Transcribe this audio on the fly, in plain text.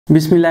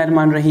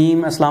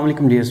बिस्मिल्लाहिर्रहमानिर्रहीम। अस्सलाम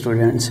वालेकुम डियर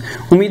स्टूडेंट्स,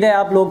 उम्मीद है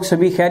आप लोग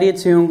सभी खैरियत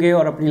से होंगे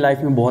और अपनी लाइफ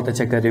में बहुत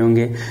अच्छा कर रहे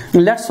होंगे।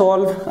 Let's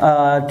solve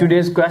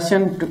today's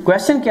question.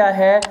 Question क्या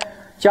है?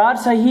 4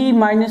 सही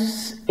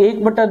माइनस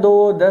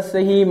 1/2, 10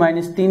 सही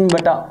माइनस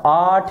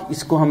 3/8।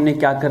 इसको हमने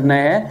क्या करना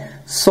है?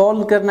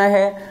 सॉल्व करना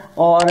है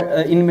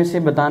और इनमें से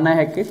बताना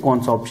है कि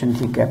कौन सा ऑप्शन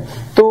ठीक है।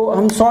 तो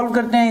हम सॉल्व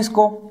करते हैं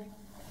इसको।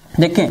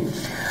 देखें,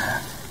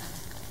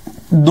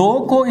 2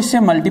 को इससे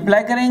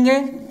मल्टीप्लाई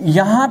करेंगे,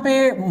 यहां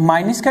पे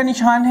माइनस का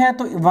निशान है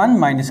तो 1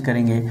 माइनस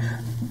करेंगे।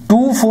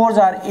 2 4s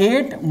are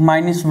 8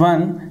 माइनस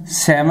 1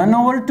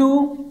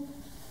 7/2।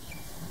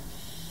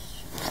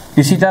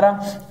 इसी तरह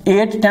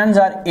 8 10s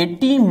are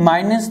 80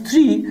 माइनस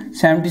 3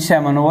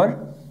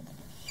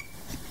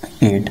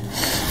 77/8।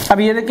 अब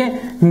ये देखें,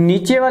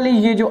 नीचे वाली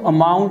ये जो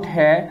अमाउंट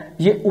है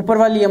ये ऊपर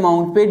वाली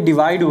अमाउंट पे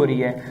डिवाइड हो रही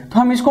है, तो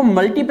हम इसको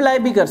मल्टीप्लाई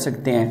भी कर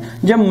सकते हैं।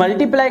 जब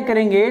मल्टीप्लाई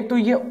करेंगे तो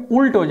ये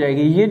उल्ट हो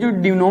जाएगी, ये जो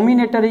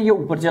डिनोमिनेटर है ये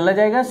ऊपर चला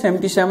जाएगा,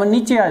 77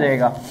 नीचे आ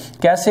जाएगा।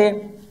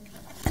 कैसे?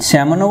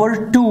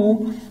 7/2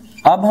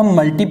 अब हम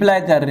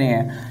मल्टीप्लाई कर रहे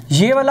हैं,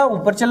 ये वाला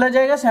ऊपर चला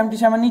जाएगा,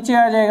 77 नीचे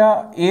आ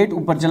जाएगा। 8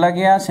 ऊपर चला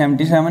गया,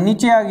 77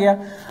 नीचे आ गया।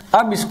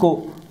 अब इसको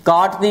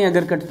काट दें,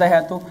 अगर कटता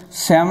है तो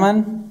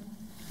 7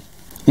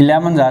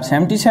 11s are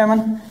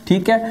 77,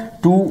 ठीक है।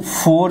 2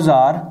 4s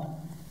are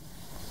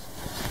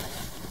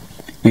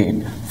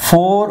 8,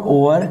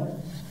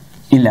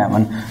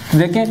 4/11।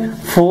 देखें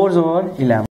 4/11।